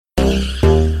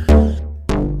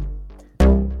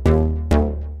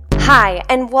Hi,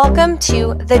 and welcome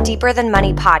to the Deeper Than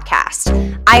Money podcast.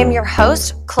 I am your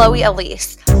host, Chloe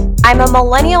Elise. I'm a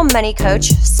millennial money coach,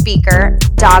 speaker,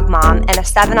 dog mom, and a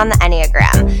 7 on the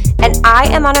Enneagram, and I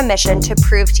am on a mission to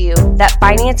prove to you that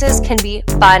finances can be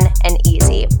fun and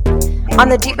easy. On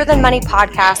the Deeper Than Money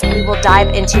podcast, we will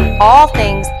dive into all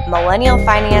things millennial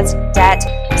finance, debt,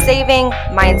 saving,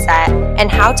 mindset, and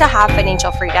how to have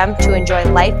financial freedom to enjoy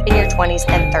life in your 20s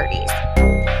and 30s.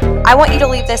 I want you to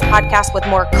leave this podcast with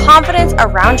more confidence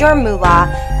around your moolah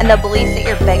and the belief that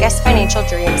your biggest financial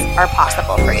dreams are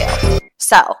possible for you.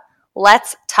 So,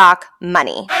 let's talk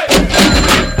money.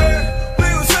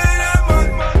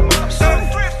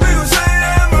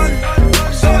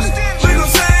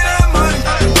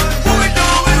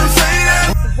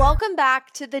 Welcome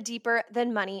back to the Deeper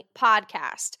Than Money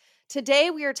podcast. Today,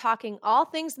 we are talking all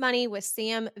things money with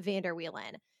Sam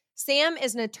Vanderwielen. Sam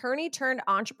is an attorney turned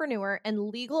entrepreneur and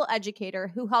legal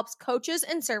educator who helps coaches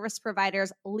and service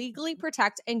providers legally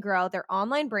protect and grow their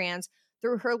online brands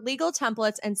through her legal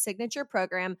templates and signature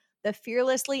program, the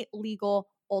Fearlessly Legal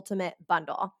Ultimate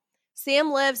Bundle.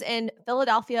 Sam lives in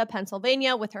Philadelphia,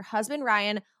 Pennsylvania with her husband,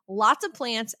 Ryan, lots of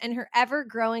plants, and her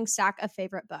ever-growing stack of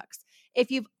favorite books.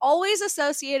 If you've always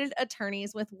associated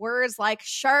attorneys with words like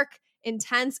shark,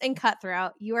 intense, and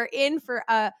cutthroat, you are in for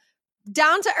a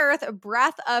down-to-earth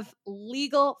breath of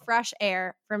legal fresh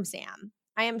air from Sam.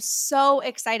 I am so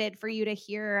excited for you to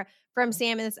hear from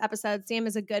Sam in this episode. Sam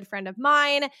is a good friend of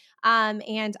mine,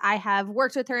 and I have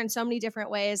worked with her in so many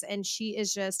different ways, and she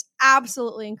is just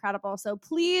absolutely incredible. So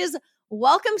please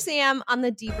welcome Sam on the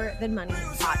Deeper Than Money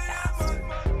podcast.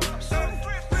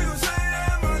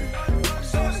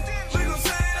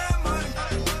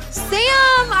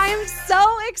 Sam, I'm so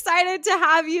excited to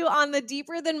have you on the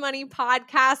Deeper Than Money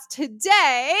podcast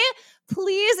today.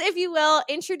 Please, if you will,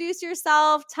 introduce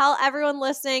yourself, tell everyone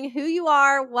listening who you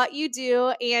are, what you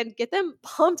do, and get them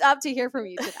pumped up to hear from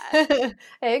you today.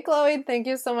 Hey, Chloe. Thank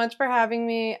you so much for having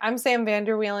me. I'm Sam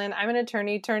Vanderwielen. I'm an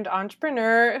attorney turned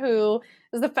entrepreneur who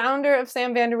is the founder of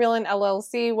Sam Vanderwielen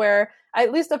LLC, where I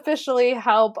at least officially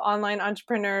help online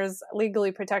entrepreneurs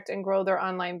legally protect and grow their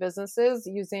online businesses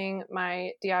using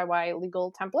my DIY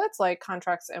legal templates like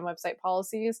contracts and website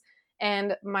policies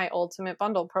and my Ultimate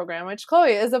Bundle program, which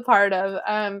Chloe is a part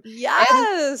of.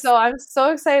 Yes! So I'm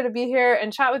so excited to be here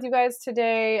and chat with you guys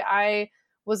today. I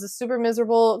was a super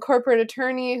miserable corporate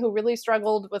attorney who really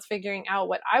struggled with figuring out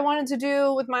what I wanted to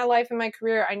do with my life and my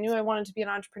career. I knew I wanted to be an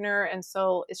entrepreneur, and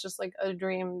so it's just like a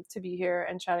dream to be here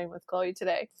and chatting with Chloe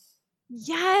today.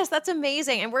 Yes, that's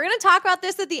amazing. And we're going to talk about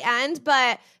this at the end,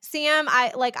 but Sam,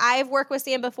 I've worked with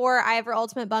Sam before. I have her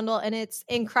Ultimate Bundle and it's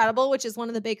incredible, which is one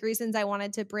of the big reasons I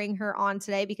wanted to bring her on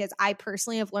today because I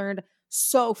personally have learned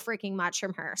so freaking much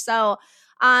from her. So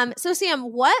Sam,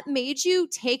 what made you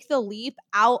take the leap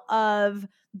out of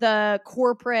the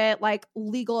corporate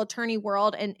legal attorney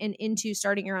world and into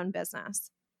starting your own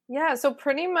business? Yeah, so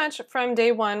pretty much from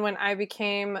day one when I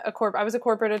became I was a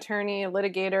corporate attorney, a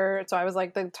litigator. So I was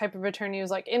like the type of attorney who's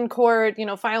like in court,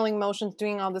 filing motions,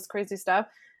 doing all this crazy stuff.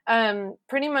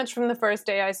 Pretty much from the first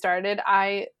day I started,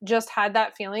 I just had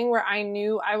that feeling where I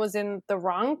knew I was in the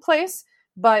wrong place.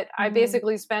 But I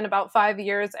basically spent about 5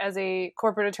 years as a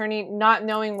corporate attorney not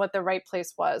knowing what the right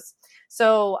place was.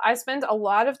 So I spent a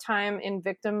lot of time in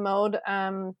victim mode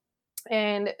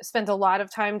and spent a lot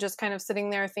of time just kind of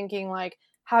sitting there thinking like,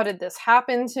 how did this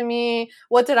happen to me?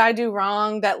 What did I do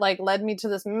wrong that led me to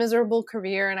this miserable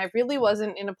career? And I really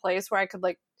wasn't in a place where I could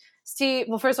see,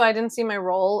 well, first of all, I didn't see my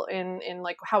role in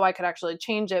how I could actually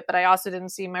change it, but I also didn't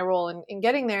see my role in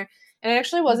getting there. And it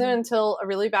actually wasn't until a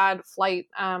really bad flight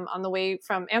on the way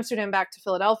from Amsterdam back to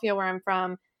Philadelphia, where I'm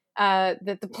from,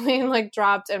 that the plane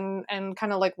dropped and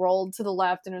kind of rolled to the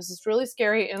left. And it was this really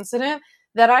scary incident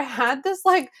that I had this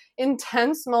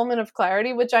intense moment of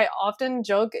clarity, which I often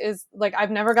joke is I've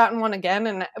never gotten one again.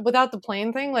 And without the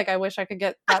plane thing, I wish I could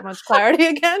get that much clarity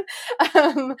again.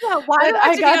 Why do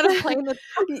I have to be on a plane?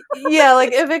 Yeah,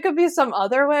 if it could be some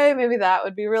other way, maybe that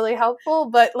would be really helpful.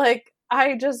 But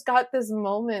I just got this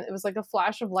moment. It was like a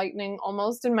flash of lightning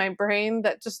almost in my brain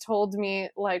that just told me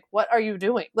what are you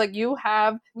doing? You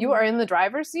are in the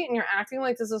driver's seat and you're acting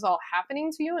like this is all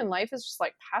happening to you and life is just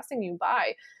passing you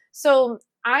by. So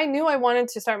I knew I wanted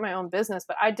to start my own business,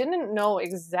 but I didn't know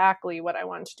exactly what I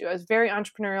wanted to do. I was a very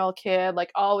entrepreneurial kid,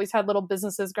 always had little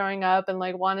businesses growing up and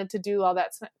wanted to do all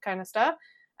that kind of stuff.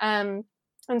 And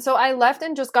so I left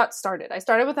and just got started. I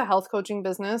started with a health coaching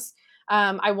business.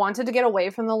 I wanted to get away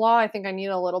from the law. I think I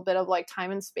needed a little bit of like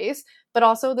time and space, but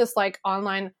also this like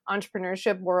online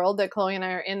entrepreneurship world that Chloe and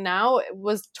I are in now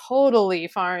was totally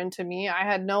foreign to me. I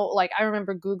had no, like, I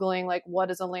remember Googling like, what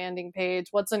is a landing page?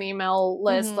 What's an email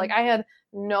list? Like I had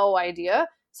no idea.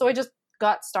 So I just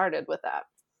got started with that.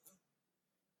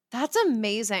 That's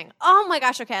amazing. Oh my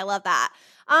gosh. Okay. I love that.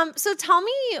 So tell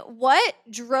me what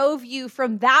drove you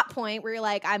from that point where you're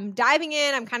like, I'm diving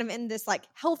in, I'm kind of in this like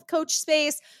health coach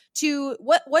space, to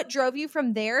what drove you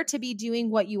from there to be doing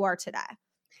what you are today?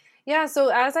 Yeah, so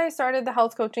as I started the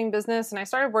health coaching business and I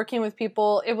started working with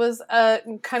people, it was a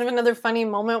kind of another funny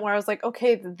moment where I was like,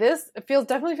 okay, this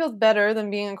definitely feels better than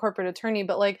being a corporate attorney,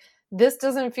 but like this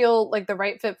doesn't feel like the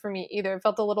right fit for me either. It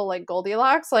felt a little like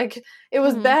Goldilocks. Like it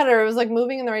was better. It was like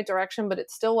moving in the right direction, but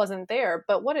it still wasn't there.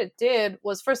 But what it did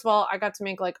was, first of all, I got to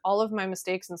make like all of my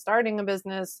mistakes in starting a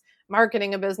business,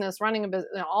 marketing a business, running a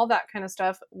business, all that kind of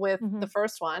stuff with the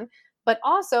first one. But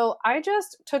also, I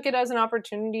just took it as an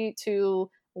opportunity to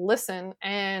listen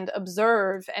and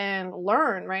observe and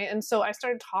learn, right? And so I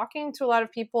started talking to a lot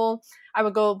of people. I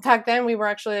would go, back then we were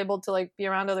actually able to like be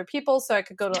around other people, so I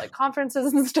could go to like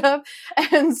conferences and stuff.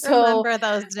 And so remember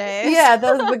those days. Yeah,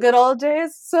 those were the good old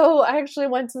days. So I actually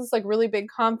went to this like really big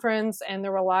conference, and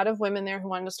there were a lot of women there who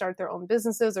wanted to start their own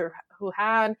businesses or who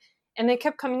had, and they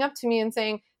kept coming up to me and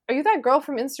saying, are you that girl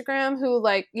from Instagram who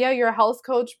like, yeah, you're a health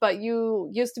coach, but you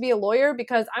used to be a lawyer?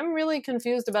 Because I'm really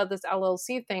confused about this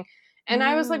LLC thing. And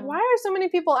I was like, why are so many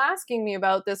people asking me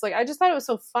about this? Like, I just thought it was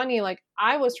so funny. Like,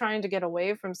 I was trying to get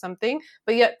away from something,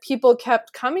 but yet people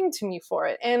kept coming to me for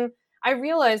it. And I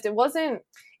realized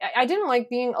I didn't like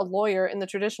being a lawyer in the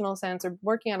traditional sense or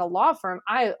working at a law firm.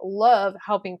 I love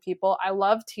helping people. I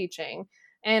love teaching.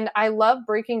 And I love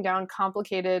breaking down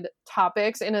complicated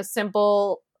topics in a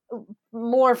simple,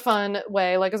 more fun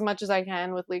way, like as much as I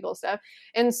can with legal stuff.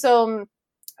 And so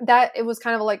that it was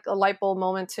kind of like a light bulb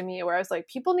moment to me where I was like,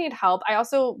 people need help. I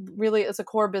also really, it's a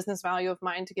core business value of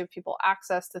mine to give people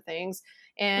access to things,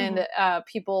 and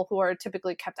people who are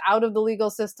typically kept out of the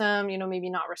legal system, you know, maybe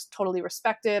not totally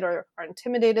respected or are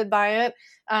intimidated by it.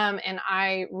 And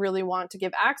I really want to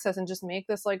give access and just make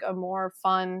this like a more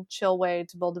fun, chill way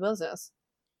to build a business.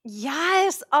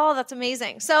 Yes. Oh, that's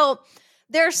amazing. So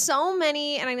there's so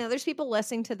many, and I know there's people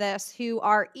listening to this who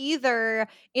are either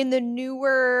in the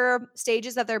newer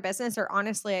stages of their business, or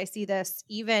honestly, I see this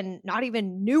even not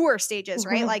even newer stages,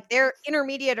 right? Like they're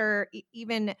intermediate or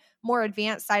even more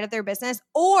advanced side of their business,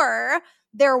 or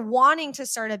they're wanting to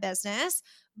start a business,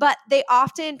 but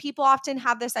people often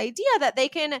have this idea that they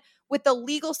can, with the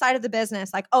legal side of the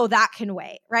business, like, oh, that can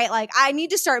wait, right? Like I need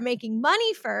to start making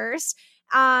money first.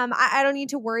 I don't need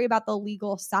to worry about the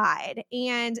legal side.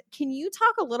 And can you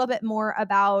talk a little bit more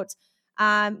about,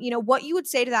 what you would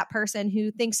say to that person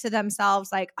who thinks to themselves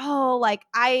like, oh, like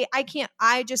I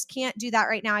just can't do that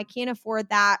right now. I can't afford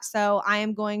that. So I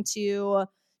am going to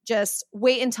just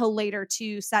wait until later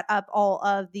to set up all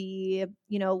of the,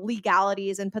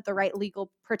 legalities and put the right legal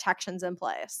protections in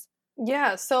place.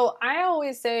 Yeah. So I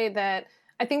always say that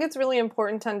I think it's really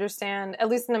important to understand, at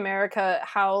least in America,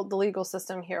 how the legal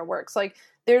system here works. Like,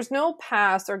 there's no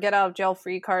pass or get out of jail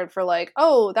free card for like,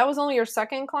 oh, that was only your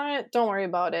second client. Don't worry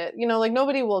about it. You know, like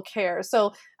nobody will care.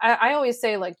 So I always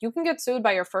say like, you can get sued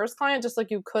by your first client just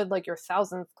like you could like your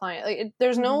 1,000th client. Like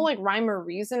there's no like rhyme or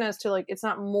reason as to like, it's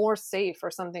not more safe or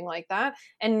something like that.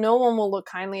 And no one will look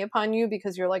kindly upon you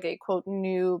because you're like a quote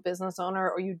new business owner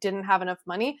or you didn't have enough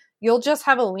money. You'll just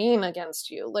have a lien against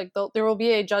you. Like there will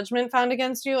be a judgment found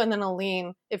against you and then a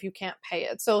lien if you can't pay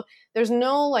it. So there's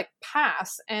no like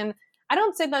pass. And I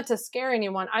don't say that to scare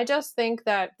anyone. I just think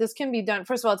that this can be done.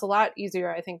 First of all, it's a lot easier,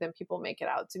 I think, than people make it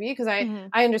out to be, because I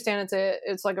understand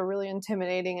it's like a really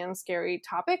intimidating and scary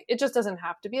topic. It just doesn't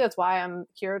have to be. That's why I'm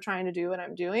here trying to do what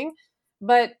I'm doing.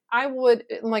 But I would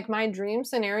like, my dream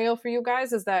scenario for you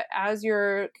guys is that as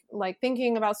you're like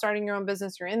thinking about starting your own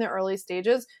business, you're in the early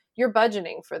stages, you're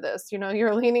budgeting for this. You know,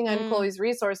 you're leaning on Chloe's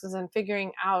resources and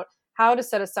figuring out how to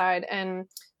set aside. And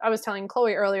I was telling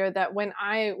Chloe earlier that when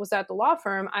I was at the law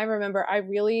firm, I remember I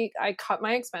cut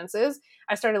my expenses.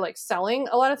 I started like selling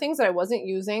a lot of things that I wasn't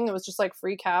using. It was just like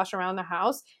free cash around the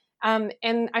house.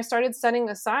 And I started setting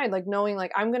aside, like knowing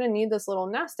like I'm going to need this little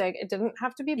nest egg. It didn't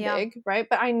have to be big, right?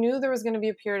 But I knew there was going to be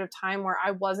a period of time where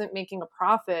I wasn't making a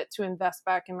profit to invest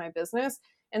back in my business.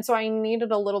 And so I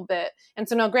needed a little bit. And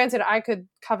so now granted, I could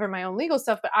cover my own legal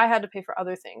stuff, but I had to pay for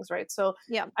other things, right? So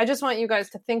I just want you guys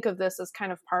to think of this as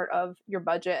kind of part of your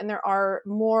budget. And there are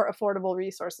more affordable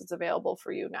resources available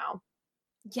for you now.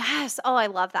 Yes. Oh, I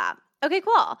love that. Okay,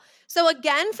 cool. So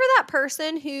again, for that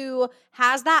person who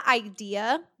has that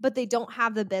idea, but they don't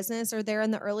have the business or they're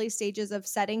in the early stages of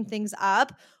setting things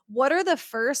up, what are the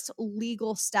first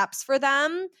legal steps for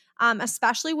them?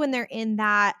 Especially when they're in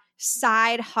that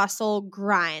side hustle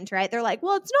grind, right? They're like,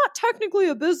 well, it's not technically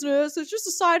a business. It's just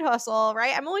a side hustle,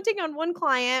 right? I'm only taking on one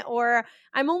client, or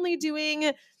I'm only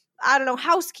doing, I don't know,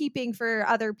 housekeeping for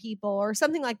other people or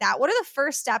something like that. What are the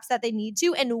first steps that they need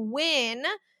to, and when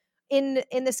in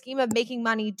the scheme of making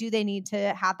money do they need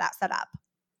to have that set up?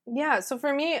 Yeah. So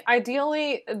for me,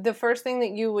 ideally, the first thing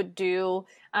that you would do,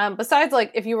 besides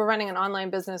like if you were running an online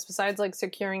business, besides like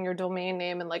securing your domain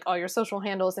name and like all your social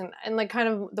handles and like kind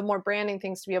of the more branding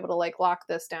things to be able to like lock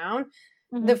this down,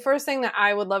 the Mhm. first thing that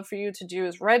I would love for you to do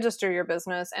is register your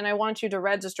business. And I want you to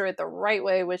register it the right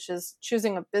way, which is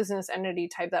choosing a business entity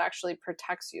type that actually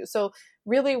protects you. So,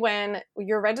 really, when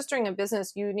you're registering a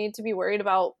business, you need to be worried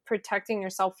about protecting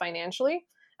yourself financially.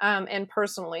 And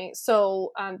personally.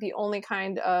 So, the only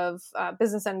kind of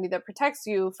business entity that protects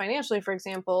you financially, for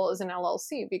example, is an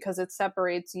LLC because it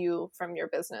separates you from your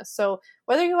business. So,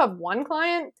 whether you have one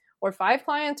client or 5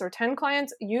 clients or 10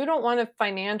 clients, you don't want to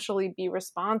financially be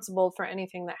responsible for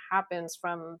anything that happens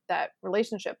from that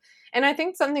relationship. And I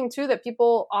think something too that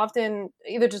people often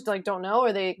either just like don't know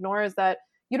or they ignore is that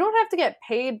you don't have to get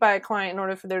paid by a client in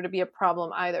order for there to be a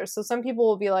problem either. So some people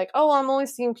will be like, oh, I'm only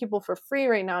seeing people for free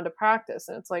right now to practice.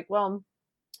 And it's like, well,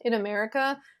 in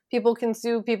America, people can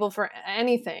sue people for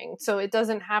anything. So it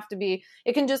doesn't have to be,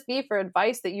 it can just be for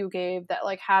advice that you gave that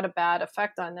like had a bad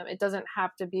effect on them. It doesn't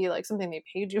have to be like something they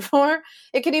paid you for.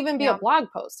 It could even be a Yeah. blog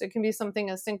post. It can be something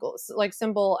as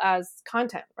simple as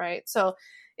content, right? So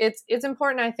it's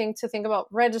important, I think, to think about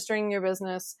registering your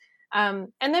business.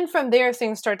 And then from there,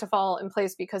 things start to fall in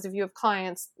place because if you have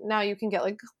clients, now you can get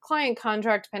like client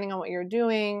contract depending on what you're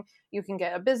doing. You can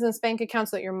get a business bank account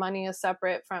so that your money is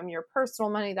separate from your personal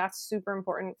money. That's super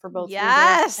important for both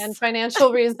legal and Yes.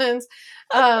 financial reasons.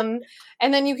 And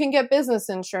then you can get business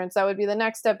insurance. That would be the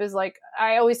next step is like,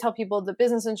 I always tell people the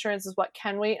business insurance is what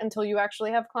can wait until you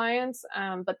actually have clients.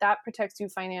 But that protects you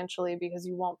financially because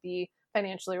you won't be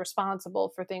financially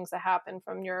responsible for things that happen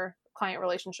from your client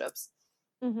relationships.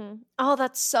 Oh,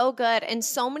 that's so good. And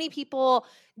so many people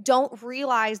don't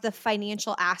realize the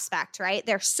financial aspect, right?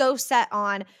 They're so set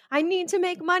on, I need to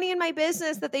make money in my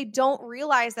business, that they don't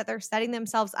realize that they're setting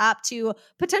themselves up to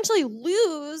potentially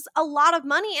lose a lot of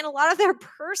money and a lot of their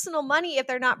personal money if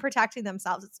they're not protecting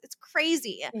themselves. It's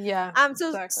crazy. Yeah, So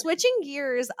exactly. switching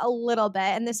gears a little bit,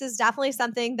 and this is definitely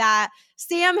something that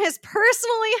Sam has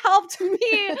personally helped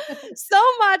me so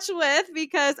much with,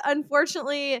 because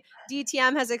unfortunately,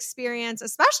 DTM has experienced,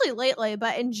 especially lately,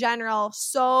 but in general,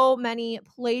 so many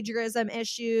plagiarism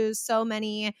issues, so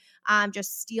many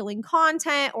just stealing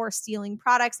content or stealing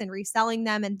products and reselling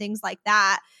them and things like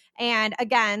that. And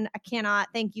again, I cannot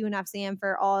thank you enough, Sam,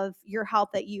 for all of your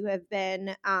help that you have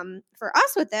been for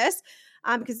us with this,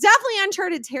 because definitely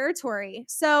uncharted territory.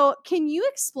 So, can you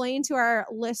explain to our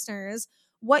listeners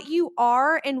what you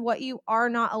are and what you are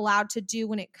not allowed to do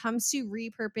when it comes to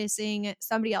repurposing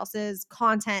somebody else's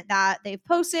content that they've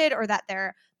posted or that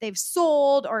they've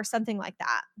sold or something like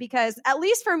that? Because at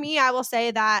least for me, I will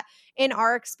say that in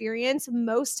our experience,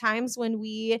 most times when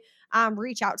we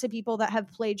reach out to people that have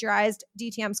plagiarized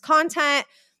DTM's content,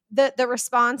 the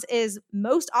response is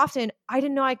most often, I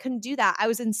didn't know I couldn't do that. I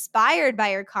was inspired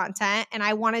by your content and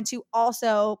I wanted to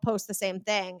also post the same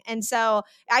thing. And so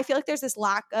I feel like there's this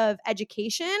lack of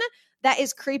education that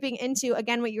is creeping into,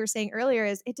 again, what you were saying earlier,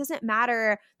 is it doesn't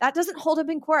matter. That doesn't hold up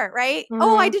in court, right?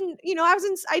 Oh, I Mhm.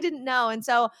 didn't, I didn't know. And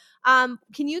so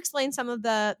can you explain some of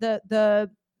the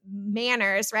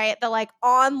manners, right? The like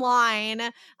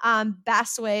online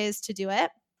best ways to do it?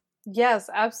 Yes,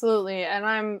 absolutely.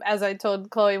 And as I told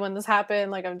Chloe when this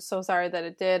happened, like, I'm so sorry that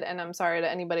it did. And I'm sorry to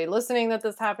anybody listening that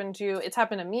this happened to. It's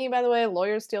happened to me, by the way.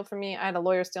 Lawyers steal from me. I had a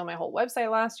lawyer steal my whole website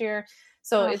last year.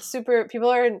 So it's Ugh. super, people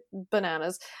are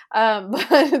bananas.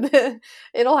 But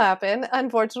it'll happen,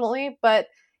 unfortunately. But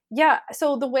yeah,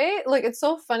 so the way, like, it's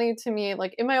so funny to me,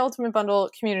 like, in my Ultimate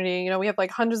Bundle community, we have like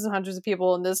hundreds and hundreds of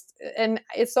people in this. And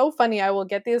it's so funny. I will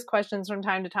get these questions from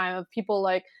time to time of people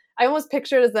like, I almost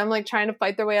picture it as them like trying to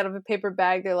fight their way out of a paper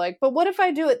bag. They're like, but what if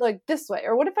I do it like this way?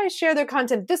 Or what if I share their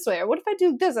content this way? Or what if I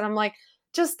do this? And I'm like,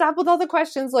 just stop with all the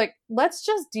questions. Like, let's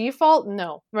just default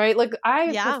no, right? Like,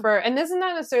 I Yeah. prefer, and this is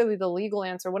not necessarily the legal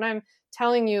answer. What I'm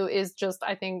telling you is just,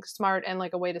 I think, smart and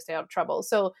like a way to stay out of trouble.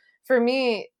 So for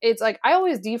me, it's like I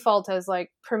always default as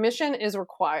like permission is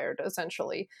required,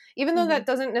 essentially, even though Mhm.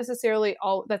 that's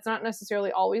not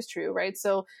necessarily always true, right?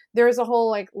 So there's a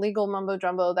whole like legal mumbo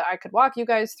jumbo that I could walk you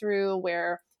guys through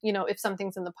where you know, if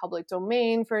something's in the public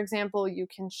domain, for example, you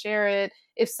can share it.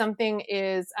 If something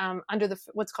is under the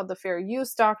what's called the fair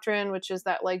use doctrine, which is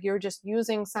that like you're just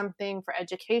using something for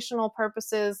educational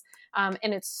purposes, and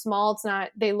it's small, it's not,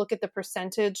 they look at the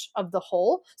percentage of the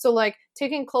whole. So like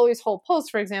taking Chloe's whole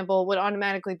post, for example, would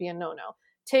automatically be a no-no.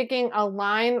 Taking a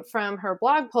line from her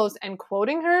blog post and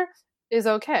quoting her is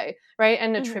okay, right?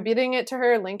 And attributing it to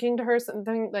her, linking to her,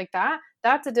 something like that,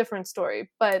 that's a different story.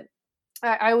 But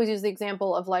I always use the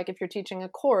example of like, if you're teaching a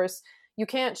course, you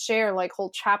can't share like whole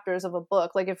chapters of a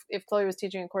book. Like if Chloe was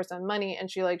teaching a course on money and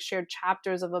she like shared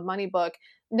chapters of a money book,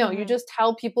 no, you just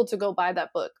tell people to go buy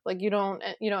that book. Like you don't,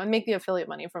 you know, and make the affiliate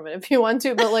money from it if you want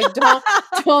to, but like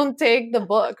don't take the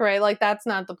book, right? Like that's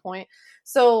not the point.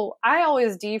 So I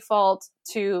always default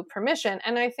to permission.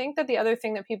 And I think that the other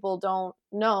thing that people don't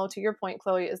know, to your point,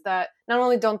 Chloe, is that not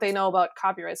only don't they know about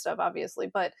copyright stuff, obviously,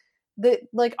 but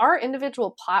like our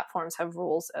individual platforms have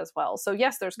rules as well. So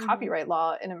yes, there's copyright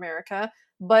law in America,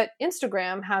 but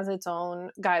Instagram has its own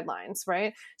guidelines,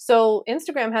 right? So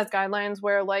Instagram has guidelines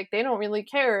where like they don't really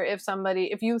care if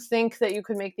you think that you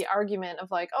could make the argument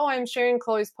of like, oh, I'm sharing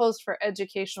Chloe's post for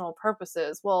educational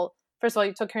purposes. Well, first of all,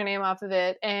 you took her name off of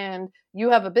it and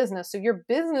you have a business. So your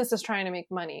business is trying to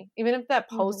make money. Even if that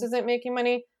post isn't making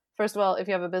money, first of all, if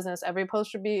you have a business, every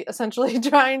post should be essentially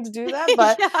trying to do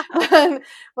that,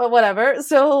 but whatever.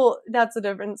 So that's a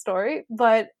different story.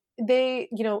 But they,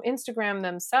 you know, Instagram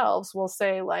themselves will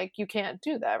say like, you can't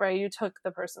do that, right? You took the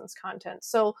person's content.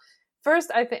 So first,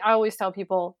 I always tell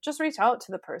people, just reach out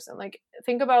to the person. Like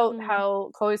think about how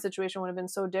Chloe's situation would have been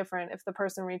so different if the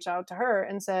person reached out to her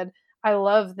and said, I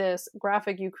love this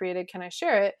graphic you created. Can I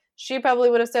share it? She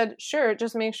probably would have said, sure,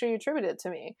 just make sure you attribute it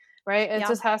to me. Right? It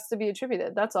just has to be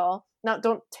attributed. That's all. Not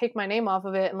don't take my name off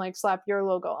of it and like slap your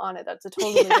logo on it. That's a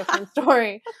totally different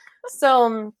story.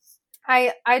 So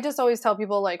I just always tell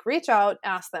people like reach out,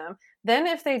 ask them. Then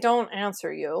if they don't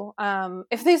answer you,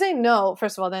 if they say no,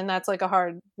 first of all, then that's like a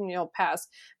hard, you know, pass.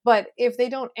 But if they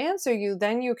don't answer you,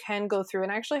 then you can go through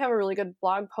and actually have a really good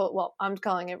blog post. Well, I'm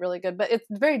calling it really good, but it's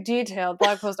very detailed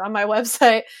blog post on my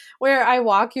website where I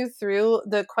walk you through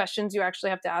the questions you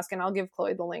actually have to ask. And I'll give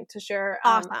Chloe the link to share.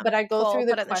 Awesome. But I go through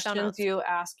the Put questions you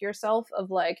ask yourself of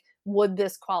like, would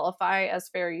this qualify as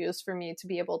fair use for me to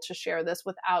be able to share this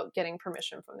without getting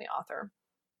permission from the author?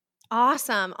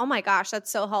 Awesome. Oh my gosh, that's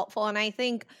so helpful. And I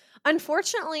think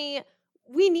unfortunately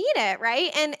we need it,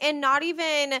 right? And not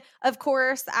even, of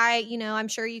course, I'm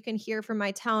sure you can hear from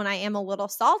my tone, I am a little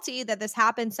salty that this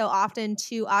happens so often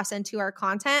to us and to our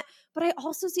content, but I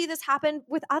also see this happen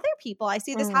with other people. I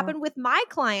see this happen with my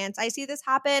clients. I see this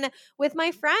happen with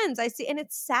my friends. And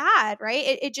it's sad,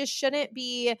 right? It just shouldn't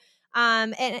be.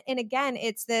 And again,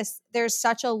 there's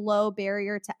such a low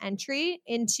barrier to entry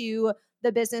into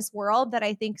the business world that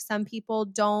I think some people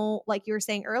don't, like you were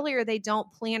saying earlier, they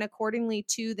don't plan accordingly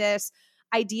to this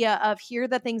idea of here are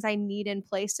the things I need in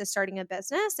place to starting a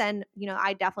business. And, you know,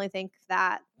 I definitely think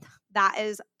that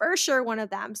is for sure one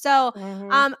of them. So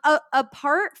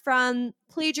apart from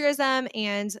plagiarism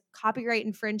and copyright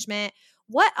infringement,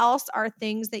 what else are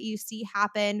things that you see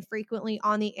happen frequently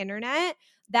on the internet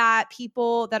that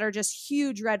people that are just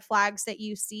huge red flags that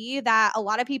you see that a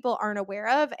lot of people aren't aware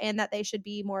of and that they should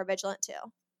be more vigilant to?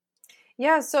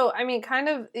 Yeah. So, I mean, kind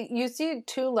of, you see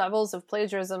two levels of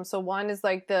plagiarism. So one is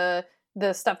like the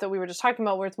stuff that we were just talking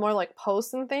about where it's more like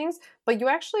posts and things, but you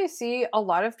actually see a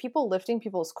lot of people lifting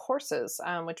people's courses,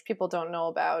 which people don't know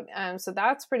about. So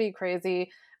that's pretty crazy.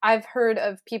 I've heard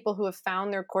of people who have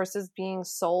found their courses being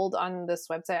sold on this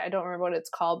website. I don't remember what it's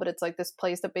called, but it's like this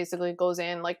place that basically goes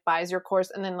in, like buys your course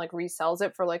and then like resells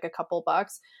it for like a couple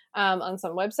bucks on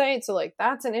some website. So like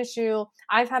that's an issue.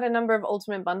 I've had a number of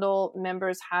Ultimate Bundle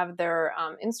members have their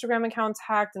Instagram accounts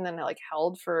hacked and then like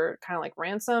held for kind of like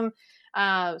ransom.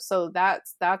 So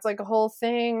that's like a whole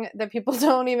thing that people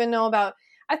don't even know about.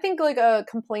 I think like a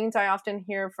complaint I often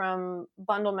hear from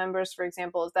bundle members, for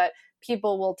example, is that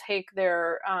people will take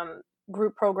their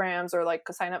group programs or like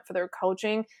sign up for their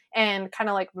coaching and kind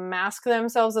of like mask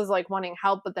themselves as like wanting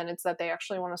help, but then it's that they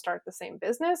actually want to start the same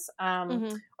business.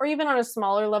 Or even on a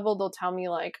smaller level, they'll tell me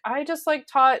like, I just like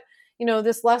taught, you know,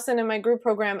 this lesson in my group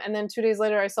program. And then 2 days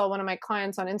later, I saw one of my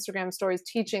clients on Instagram stories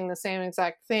teaching the same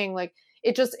exact thing. Like,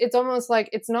 it's almost like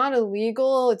it's not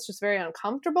illegal. It's just very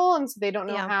uncomfortable. And so they don't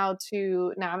know how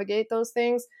to navigate those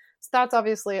things. So that's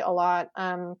obviously a lot.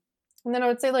 And then I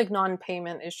would say like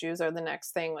non-payment issues are the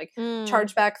next thing, like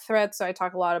chargeback threats. So I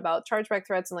talk a lot about chargeback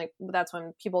threats. And like, that's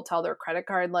when people tell their credit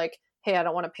card, like, hey, I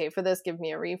don't want to pay for this. Give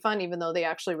me a refund, even though they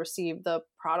actually received the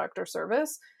product or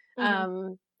service.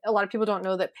 A lot of people don't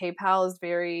know that PayPal is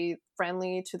very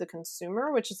friendly to the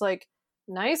consumer, which is like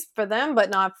nice for them, but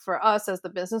not for us as the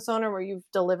business owner, where you've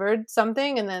delivered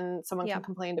something and then someone can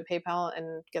complain to PayPal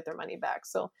and get their money back.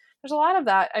 So there's a lot of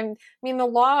that. I mean, the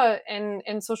law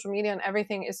and social media and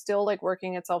everything is still like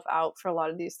working itself out for a lot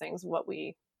of these things, what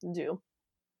we do.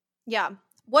 Yeah.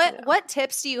 What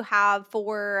tips do you have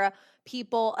for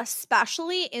people,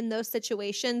 especially in those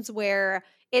situations where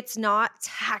it's not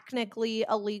technically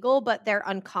illegal, but they're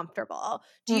uncomfortable?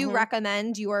 Do you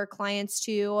recommend your clients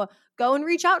to go and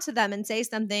reach out to them and say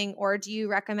something? Or do you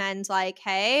recommend like,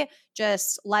 hey,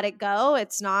 just let it go?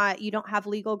 It's not, you don't have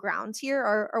legal grounds here.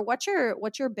 Or what's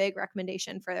your big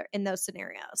recommendation for in those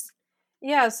scenarios?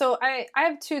 Yeah, so I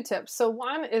have two tips. So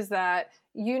one is that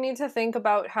you need to think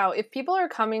about how if people are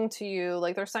coming to you,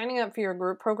 like they're signing up for your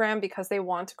group program because they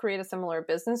want to create a similar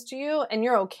business to you and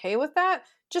you're okay with that,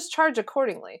 just charge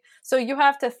accordingly. So you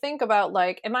have to think about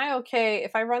like, am I okay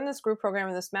if I run this group program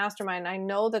in this mastermind, I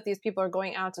know that these people are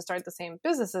going out to start the same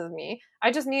business as me.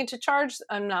 I just need to charge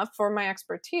enough for my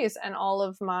expertise and all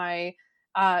of my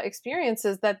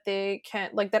experiences that they can,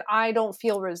 like, that I don't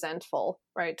feel resentful,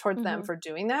 right, towards them for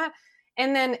doing that.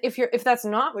 And then if that's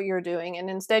not what you're doing and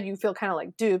instead you feel kind of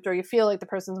like duped, or you feel like the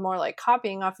person's more like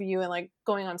copying off of you and like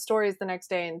going on stories the next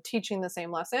day and teaching the same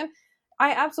lesson,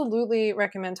 I absolutely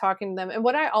recommend talking to them. And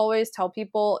what I always tell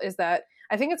people is that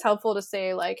I think it's helpful to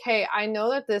say like, hey, I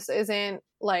know that this isn't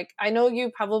like, I know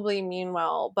you probably mean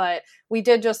well, but we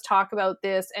did just talk about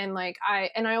this. And like, I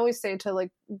always say to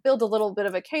like build a little bit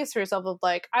of a case for yourself of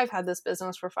like, I've had this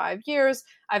business for 5 years.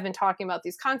 I've been talking about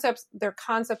these concepts. They're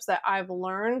concepts that I've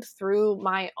learned through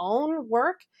my own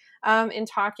work in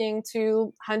talking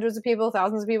to hundreds of people,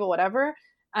 thousands of people, whatever.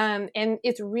 And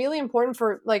it's really important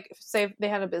for, like, say if they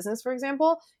had a business, for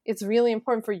example, it's really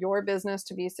important for your business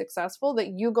to be successful that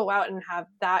you go out and have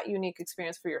that unique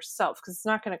experience for yourself, because it's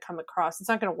not going to come across, it's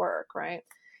not going to work, right?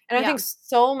 And I think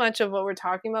so much of what we're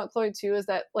talking about, Chloe, too, is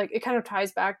that like it kind of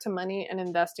ties back to money and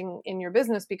investing in your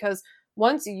business, because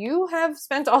once you have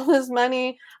spent all this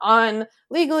money on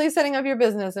legally setting up your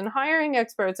business and hiring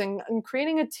experts and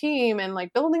creating a team and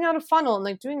like building out a funnel and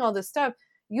like doing all this stuff,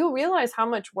 you realize how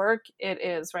much work it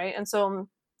is, right? And so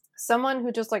someone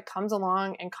who just like comes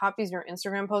along and copies your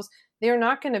Instagram post, they're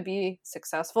not going to be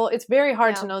successful. It's very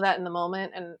hard to know that in the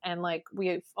moment, and like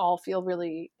we all feel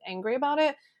really angry about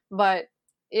it, but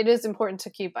it is important to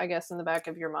keep, I guess, in the back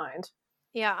of your mind.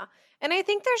 Yeah. And I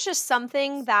think there's just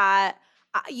something that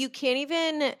you can't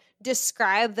even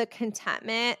describe the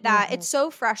contentment that it's so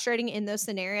frustrating in those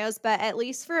scenarios. But at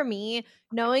least for me,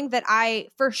 knowing that I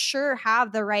for sure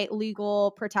have the right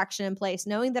legal protection in place,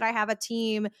 knowing that I have a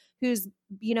team who's,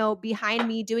 behind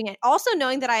me doing it. Also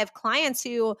knowing that I have clients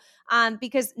who,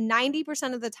 because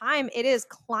 90% of the time it is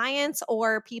clients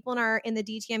or people in the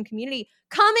DTM community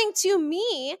coming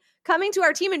to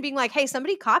our team and being like, hey,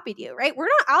 somebody copied you, right? We're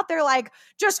not out there like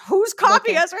just who's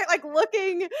copying us, right? Like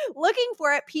looking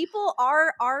for it. People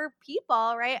are our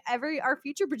people, right? Our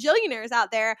future bajillionaires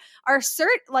out there are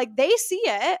like they see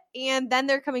it and then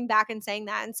they're coming back and saying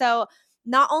that. And so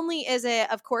not only is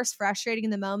it, of course, frustrating in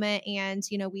the moment and,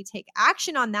 we take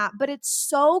action on that, but it's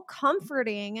so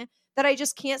comforting that I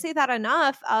just can't say that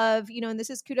enough of, and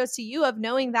this is kudos to you of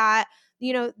knowing that,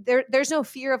 there's no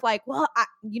fear of like, well,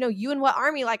 you and what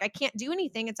army, like I can't do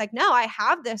anything. It's like, no, I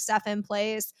have this stuff in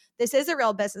place. This is a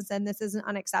real business and this isn't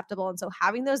unacceptable. And so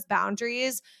having those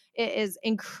boundaries is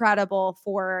incredible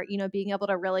for, being able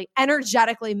to really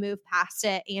energetically move past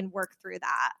it and work through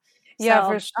that. Yeah,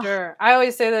 for sure. I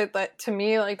always say that to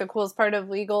me, like the coolest part of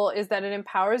legal is that it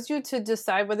empowers you to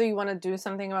decide whether you want to do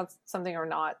something about something or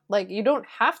not. Like you don't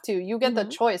have to, you get the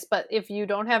choice, but if you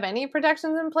don't have any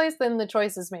protections in place, then the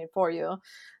choice is made for you.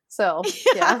 So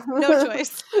yeah. No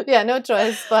choice. Yeah, no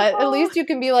choice. But at least you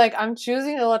can be like, I'm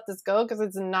choosing to let this go because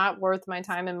it's not worth my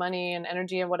time and money and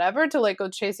energy and whatever to like go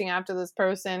chasing after this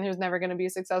person who's never going to be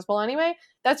successful anyway.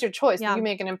 That's your choice. Yeah. You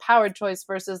make an empowered choice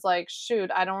versus like, shoot,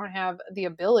 I don't have the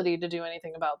ability to do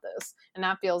anything about this. And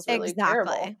that feels really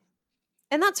terrible.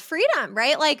 And that's freedom,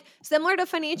 right? Like similar to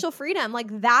financial freedom,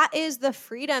 like that is the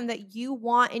freedom that you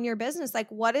want in your business.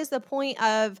 Like what is the point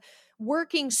of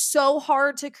working so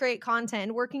hard to create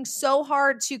content, working so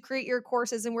hard to create your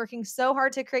courses and working so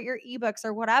hard to create your ebooks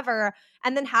or whatever,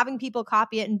 and then having people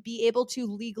copy it and be able to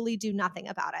legally do nothing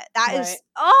about it? That is,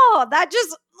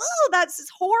 that's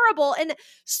horrible. And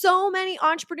so many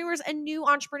entrepreneurs and new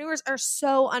entrepreneurs are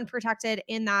so unprotected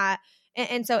in that.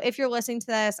 And so if you're listening to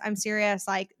this, I'm serious.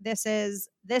 Like this is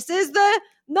the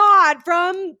nod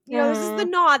from, this is the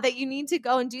nod that you need to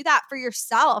go and do that for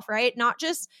yourself, right? Not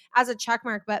just as a check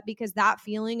mark, but because that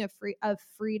feeling of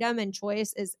freedom and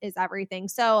choice is everything.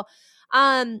 So,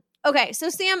 Okay, so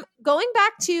Sam, going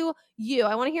back to you,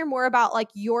 I want to hear more about like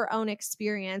your own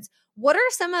experience. What are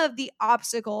some of the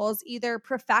obstacles, either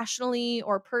professionally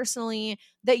or personally,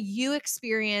 that you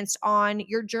experienced on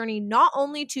your journey, not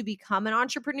only to become an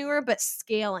entrepreneur, but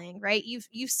scaling, right?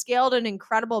 You've scaled an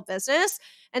incredible business.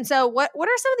 And so what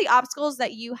are some of the obstacles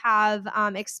that you have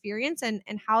experienced, and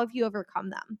how have you overcome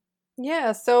them?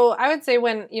 Yeah, so I would say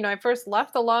when, I first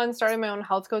left the law and started my own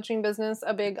health coaching business,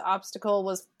 a big obstacle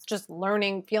was just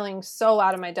learning, feeling so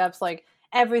out of my depth, like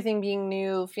everything being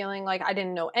new, feeling like I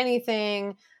didn't know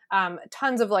anything,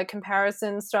 tons of like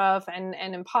comparison stuff and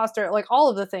imposter, like all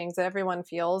of the things that everyone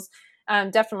feels.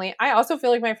 Definitely. I also feel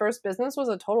like my first business was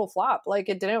a total flop. Like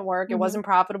it didn't work. It Mm-hmm. wasn't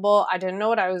profitable. I didn't know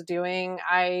what I was doing.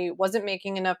 I wasn't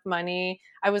making enough money.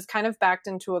 I was kind of backed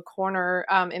into a corner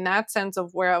in that sense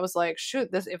of where I was like, shoot,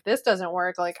 if this doesn't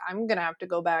work, like I'm gonna have to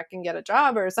go back and get a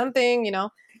job or something.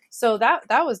 So that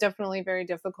was definitely very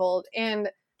difficult.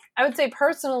 And I would say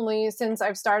personally, since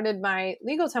I've started my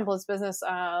legal templates business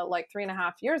like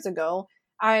 3.5 years ago,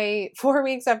 4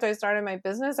 weeks after I started my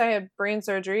business, I had brain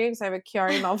surgery because I have a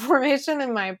Chiari malformation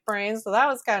in my brain. So that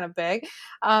was kind of big.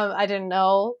 I didn't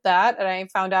know that. And I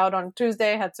found out on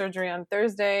Tuesday, had surgery on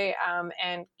Thursday,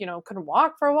 and, couldn't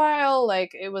walk for a while.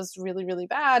 Like it was really, really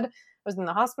bad. I was in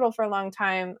the hospital for a long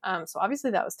time. So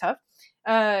obviously that was tough.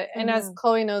 And as Mm-hmm.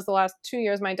 Chloe knows, the last 2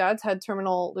 years, my dad's had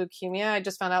terminal leukemia. I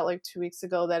just found out like 2 weeks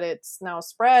ago that it's now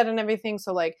spread and everything.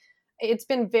 So like, it's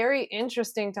been very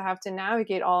interesting to have to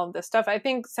navigate all of this stuff. I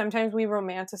think sometimes we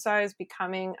romanticize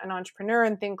becoming an entrepreneur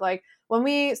and think like when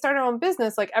we start our own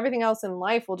business, like everything else in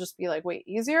life will just be like way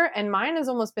easier. And mine has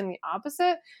almost been the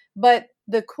opposite. But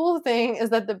the cool thing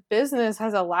is that the business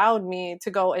has allowed me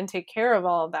to go and take care of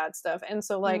all of that stuff. And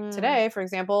so like Mm. today, for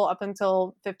example, up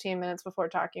until 15 minutes before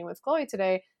talking with Chloe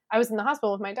today, I was in the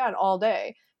hospital with my dad all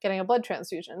day getting a blood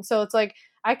transfusion. So it's like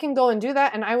I can go and do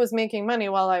that. And I was making money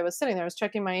while I was sitting there. I was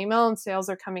checking my email and sales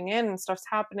are coming in and stuff's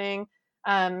happening.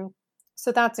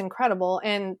 So that's incredible.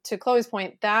 And to Chloe's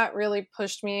point, that really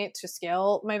pushed me to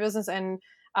scale my business and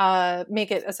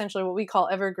make it essentially what we call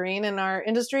evergreen in our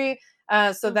industry.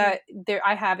 So that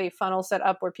I have a funnel set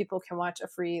up where people can watch a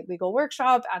free legal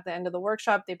workshop. At the end of the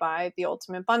workshop, they buy the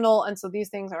ultimate bundle. And so these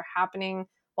things are happening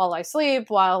while I sleep,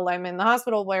 while I'm in the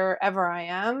hospital, wherever I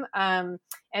am.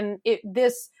 And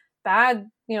this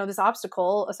this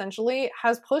obstacle essentially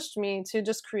has pushed me to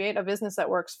just create a business that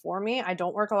works for me. I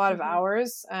don't work a lot of Mm-hmm.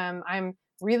 hours. I'm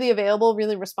really available,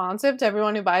 really responsive to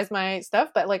everyone who buys my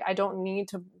stuff, but like I don't need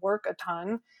to work a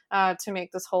ton to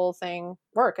make this whole thing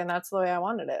work. And that's the way I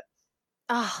wanted it.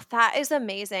 Oh, that is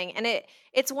amazing. And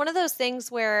it's one of those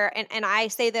things where, and I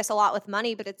say this a lot with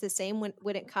money, but it's the same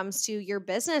when it comes to your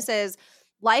businesses.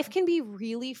 Life can be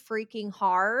really freaking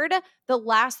hard. The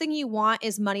last thing you want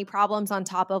is money problems on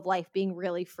top of life being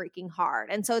really freaking hard.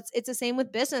 And so it's the same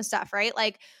with business stuff, right?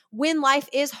 Like when life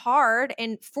is hard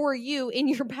and for you in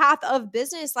your path of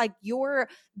business, like your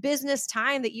business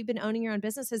time that you've been owning your own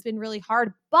business has been really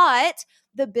hard, but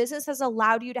the business has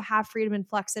allowed you to have freedom and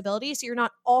flexibility. So you're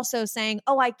not also saying,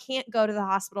 oh, I can't go to the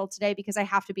hospital today because I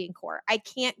have to be in court. I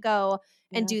can't go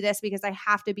and Yeah. do this because I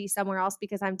have to be somewhere else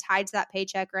because I'm tied to that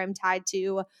paycheck or I'm tied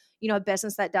to, a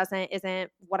business that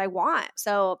isn't what I want.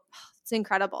 So it's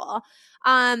incredible.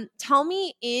 Tell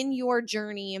me in your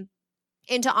journey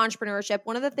into entrepreneurship,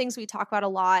 one of the things we talk about a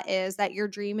lot is that your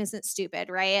dream isn't stupid,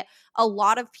 right? A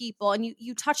lot of people, and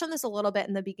you touched on this a little bit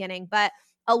in the beginning, but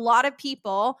a lot of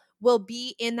people will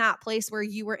be in that place where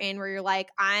you were in, where you're like,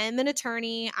 I'm an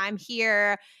attorney, I'm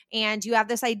here, and you have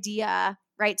this idea,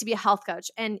 right, to be a health coach.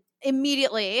 And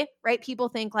immediately, right, people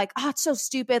think like, oh, it's so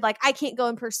stupid. Like, I can't go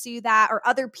and pursue that. Or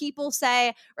other people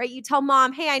say, right, you tell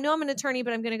mom, hey, I know I'm an attorney,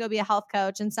 but I'm going to go be a health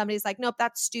coach. And somebody's like, nope,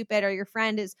 that's stupid. Or your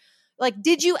friend is like,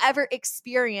 did you ever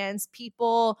experience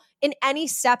people in any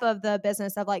step of the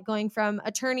business of like going from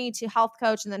attorney to health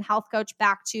coach and then health coach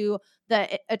back to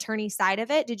the attorney side of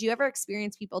it? Did you ever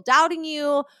experience people doubting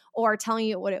you or telling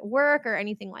you it wouldn't work or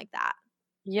anything like that?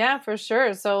 Yeah, for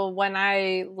sure. So when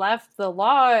I left the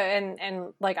law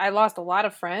and like I lost a lot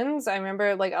of friends, I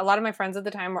remember like a lot of my friends at the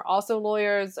time were also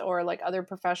lawyers or like other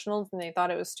professionals and they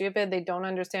thought it was stupid. They don't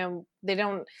understand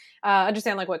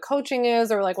like what coaching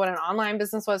is or like what an online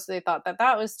business was. So they thought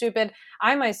that was stupid.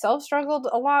 I myself struggled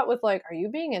a lot with like, are you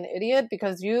being an idiot?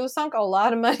 Because you sunk a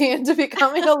lot of money into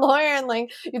becoming a lawyer and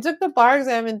like you took the bar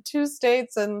exam in 2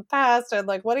 states and passed and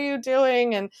like, what are you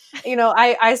doing? And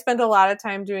I spent a lot of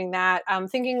time doing that,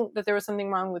 thinking that there was something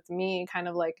wrong with me, kind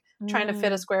of like trying to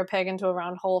fit a Mm. square peg into a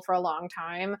round hole for a long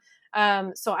time.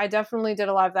 So I definitely did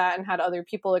a lot of that and had other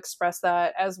people express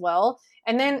that as well.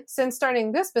 And then since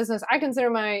starting this business, I consider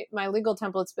my legal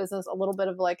templates business a little bit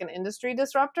of like an industry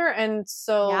disruptor. And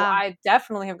so I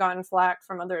definitely have gotten flack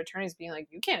from other attorneys being like,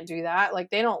 you can't do that. Like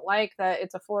they don't like that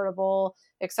it's affordable,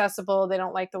 accessible. They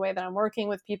don't like the way that I'm working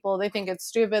with people. They think it's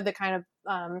stupid, the kind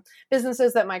of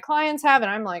businesses that my clients have. And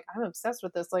I'm like, I'm obsessed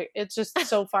with this. Like it's just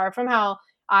so far from how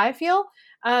I feel.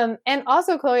 And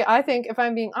also, Chloe, I think if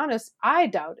I'm being honest, I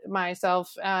doubt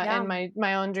myself and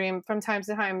my own dream from time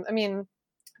to time. I mean,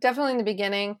 definitely in the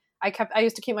beginning, I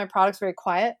used to keep my products very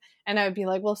quiet, and I would be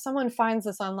like, well, if someone finds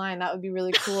this online, that would be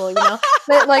really cool, you know?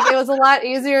 But like, it was a lot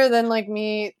easier than like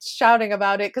me shouting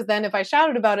about it. Cause then if I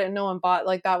shouted about it and no one bought,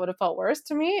 like that would have felt worse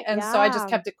to me. And so I just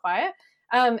kept it quiet.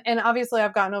 And obviously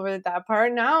I've gotten over that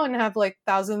part now and have like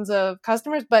thousands of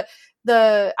customers, but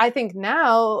I think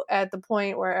now at the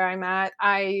point where I'm at,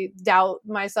 I doubt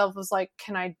myself was like,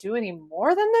 can I do any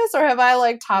more than this? Or have I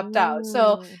like topped out?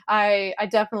 So I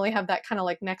definitely have that kind of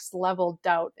like next level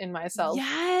doubt in myself.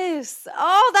 Yes.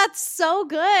 Oh, that's so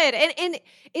good. And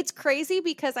it's crazy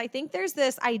because I think there's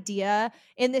this idea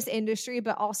in this industry,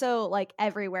 but also like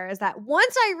everywhere, is that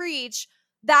once I reach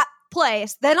that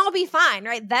place, then I'll be fine,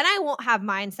 right? Then I won't have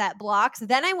mindset blocks.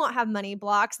 Then I won't have money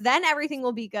blocks. Then everything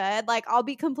will be good. Like I'll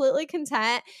be completely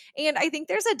content. And I think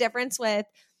there's a difference with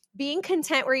being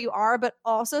content where you are, but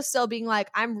also still being like,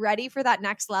 I'm ready for that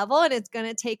next level. And it's going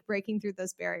to take breaking through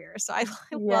those barriers. So I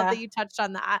love that you touched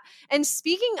on that. And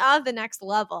speaking of the next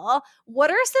level, what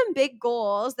are some big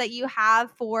goals that you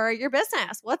have for your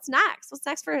business? What's next? What's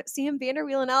next for CM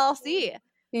Vanderwielen LLC?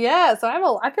 Yeah, so I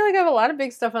feel like I have a lot of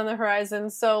big stuff on the horizon.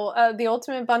 So the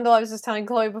Ultimate Bundle, I was just telling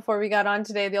Chloe before we got on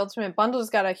today, the Ultimate Bundle's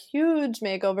got a huge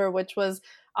makeover, which was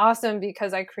awesome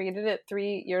because I created it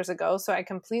 3 years ago. So I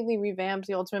completely revamped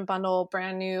the Ultimate Bundle,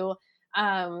 brand new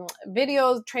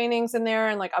videos, trainings in there,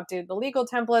 and like updated the legal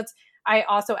templates. I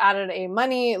also added a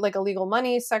legal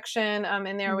money section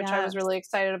in there, which I was really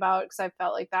excited about because I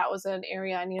felt like that was an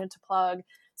area I needed to plug.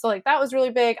 So like that was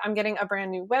really big. I'm getting a brand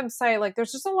new website. Like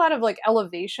there's just a lot of like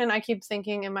elevation. I keep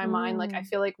thinking in my mind, like I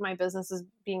feel like my business is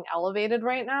being elevated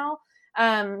right now.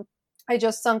 I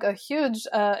just sunk a huge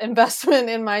investment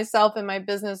in myself and my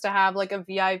business to have like a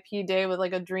VIP day with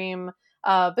like a dream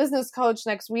business coach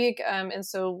next week. And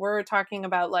so we're talking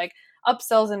about like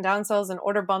upsells and downsells and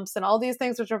order bumps and all these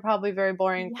things, which are probably very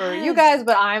boring for you guys,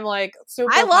 but I'm like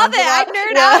super I love it. I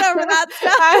nerd out over that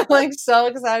stuff. I'm like so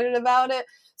excited about it.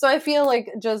 So I feel like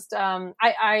just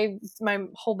my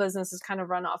whole business is kind of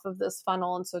run off of this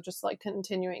funnel. And so just like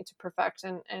continuing to perfect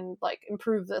and like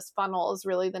improve this funnel is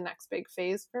really the next big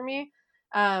phase for me.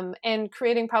 And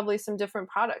creating probably some different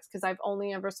products because I've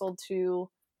only ever sold 2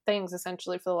 things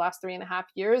essentially for the last 3.5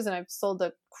 years, and I've sold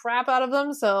the crap out of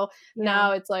them. So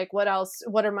now it's like, what else?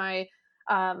 What are my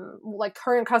like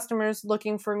current customers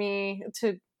looking for me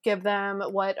to give them?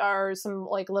 What are some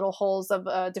like little holes of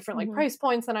different like price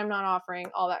points that I'm not offering?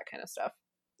 All that kind of stuff.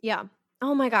 Yeah.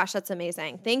 Oh my gosh, that's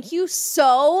amazing. Thank you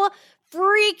so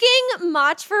freaking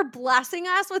much for blessing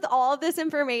us with all of this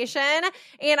information.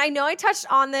 And I know I touched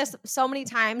on this so many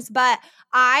times, but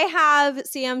I have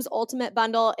Sam's Ultimate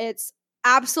Bundle. It's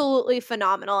absolutely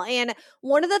phenomenal. And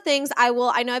one of the things I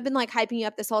know I've been like hyping you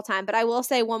up this whole time, but I will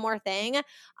say one more thing.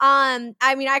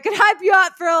 I mean, I could hype you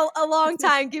up for a long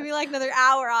time. Give me like another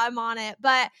hour. I'm on it.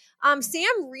 But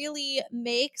Sam really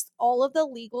makes all of the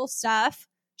legal stuff.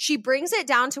 She brings it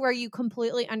down to where you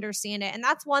completely understand it. And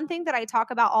that's one thing that I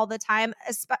talk about all the time,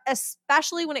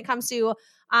 especially when it comes to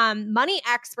money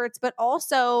experts, but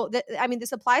also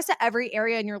this applies to every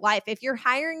area in your life. If you're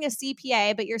hiring a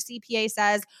CPA, but your CPA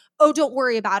says, oh, don't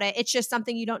worry about it, it's just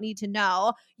something you don't need to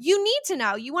know. You need to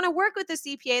know. You want to work with a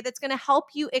CPA that's going to help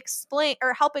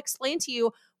explain to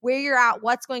you where you're at,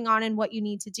 what's going on, and what you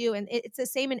need to do. And it's the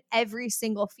same in every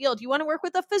single field. You want to work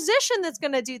with a physician that's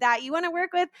going to do that. You want to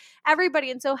work with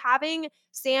everybody. And so having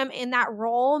Sam in that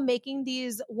role, making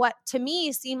these, what to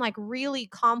me seem like really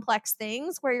complex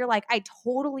things where you're like, I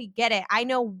totally get it. I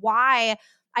know why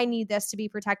I need this to be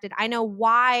protected. I know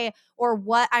why or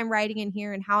what I'm writing in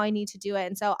here and how I need to do it.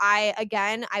 And so I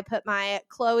put my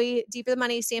Chloe Deeper the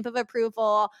Money stamp of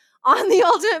approval on the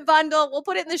Ultimate Bundle. We'll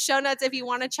put it in the show notes if you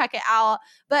want to check it out.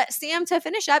 But Sam, to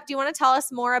finish up, do you want to tell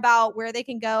us more about where they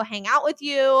can go hang out with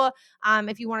you?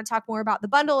 If you want to talk more about the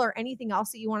bundle or anything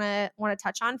else that you want to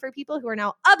touch on for people who are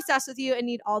now obsessed with you and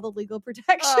need all the legal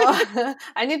protection. Oh,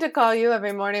 I need to call you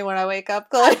every morning when I wake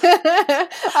up, Chloe.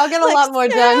 I'll get a lot more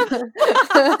done.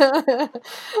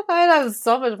 I'd have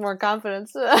so much more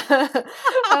confidence.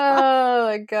 Oh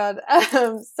my God.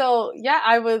 So yeah,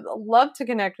 I would love to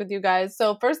connect with you guys.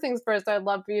 So first things things first, I'd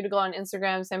love for you to go on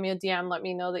Instagram, send me a DM, let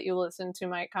me know that you listened to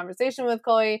my conversation with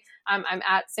Chloe. I'm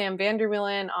at Sam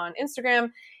Vanderwielen on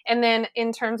Instagram. And then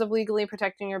in terms of legally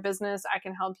protecting your business, I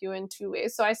can help you in 2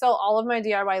 ways. So I sell all of my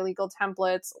DIY legal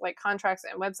templates, like contracts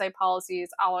and website policies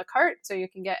a la carte. So you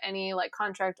can get any like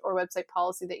contract or website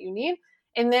policy that you need.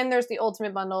 And then there's the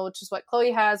Ultimate Bundle, which is what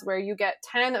Chloe has, where you get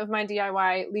 10 of my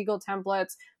DIY legal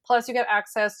templates. Plus, you get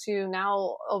access to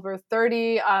now over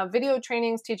 30 video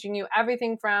trainings teaching you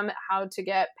everything from how to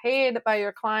get paid by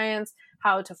your clients,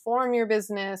 how to form your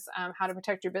business, how to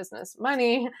protect your business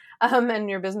money and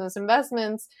your business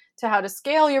investments, to how to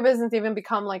scale your business, even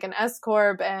become like an S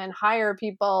Corp and hire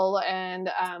people and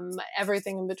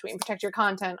everything in between. Protect your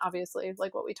content, obviously,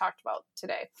 like what we talked about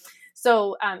today.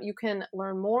 So you can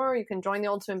learn more. You can join the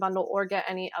Ultimate Bundle or get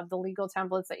any of the legal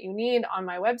templates that you need on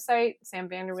my website,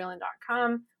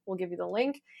 samvanderwielen.com. We'll give you the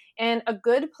link. And a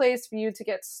good place for you to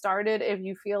get started if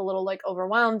you feel a little like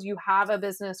overwhelmed, you have a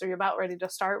business or you're about ready to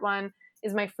start one,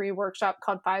 is my free workshop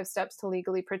called 5 Steps to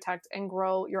Legally Protect and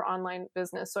Grow Your Online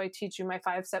Business. So I teach you my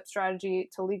 5-step strategy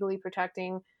to legally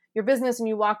protecting your business, and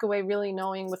you walk away really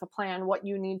knowing with a plan what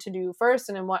you need to do first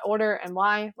and in what order and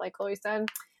why, like Chloe said.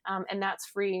 And that's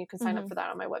free. You can sign up for that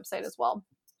on my website as well.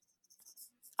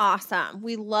 Awesome.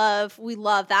 We love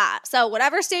that. So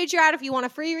whatever stage you're at, if you want a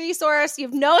free resource, you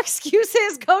have no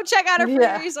excuses, go check out a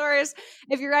free resource.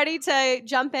 If you're ready to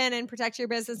jump in and protect your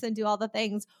business and do all the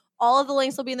things, all of the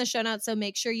links will be in the show notes. So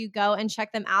make sure you go and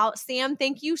check them out. Sam,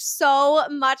 thank you so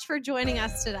much for joining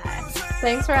us today.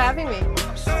 Thanks for having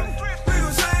me.